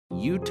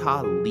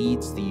Utah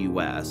leads the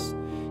U.S.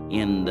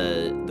 in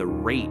the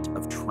rate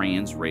of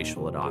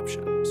transracial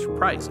adoption.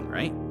 Surprising,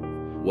 right?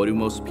 What do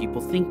most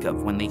people think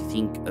of when they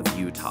think of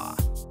Utah?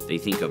 They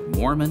think of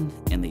Mormon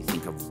and they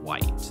think of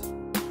white.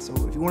 So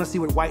if you want to see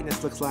what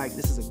whiteness looks like,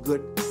 this is a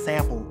good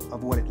sample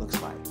of what it looks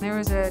like. There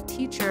was a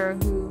teacher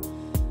who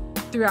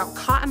threw out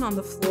cotton on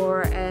the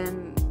floor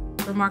and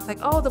remarked like,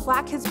 oh, the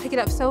black kids pick it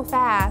up so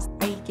fast.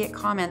 I get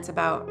comments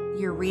about,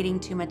 you're reading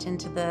too much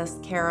into this,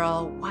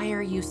 Carol. Why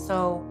are you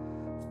so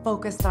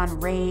focused on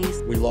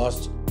race? We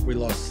lost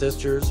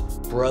sisters,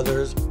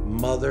 brothers,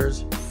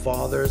 mothers,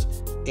 fathers,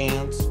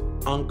 aunts,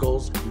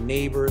 uncles,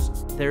 neighbors.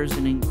 There's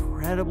an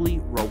incredibly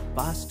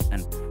robust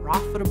and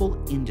profitable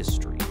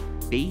industry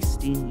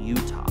based in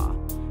Utah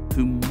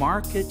who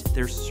market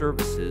their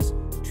services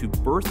to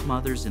birth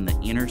mothers in the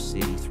inner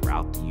city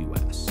throughout the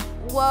U.S.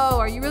 Whoa,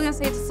 are you really gonna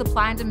say it's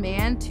supply and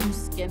demand to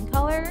skin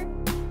color?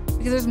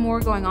 Because there's more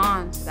going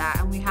on to that,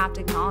 and we have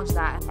to acknowledge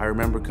that. I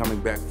remember coming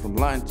back from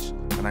lunch,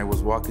 and I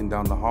was walking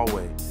down the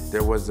hallway.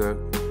 There was a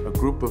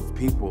group of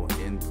people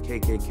in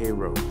KKK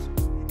robes.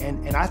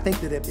 And I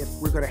think that if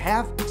we're going to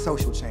have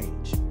social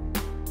change,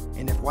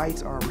 and if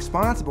whites are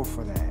responsible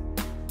for that,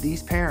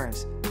 these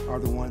parents are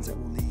the ones that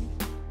will lead.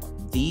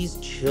 These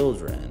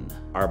children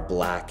are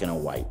black in a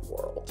white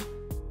world.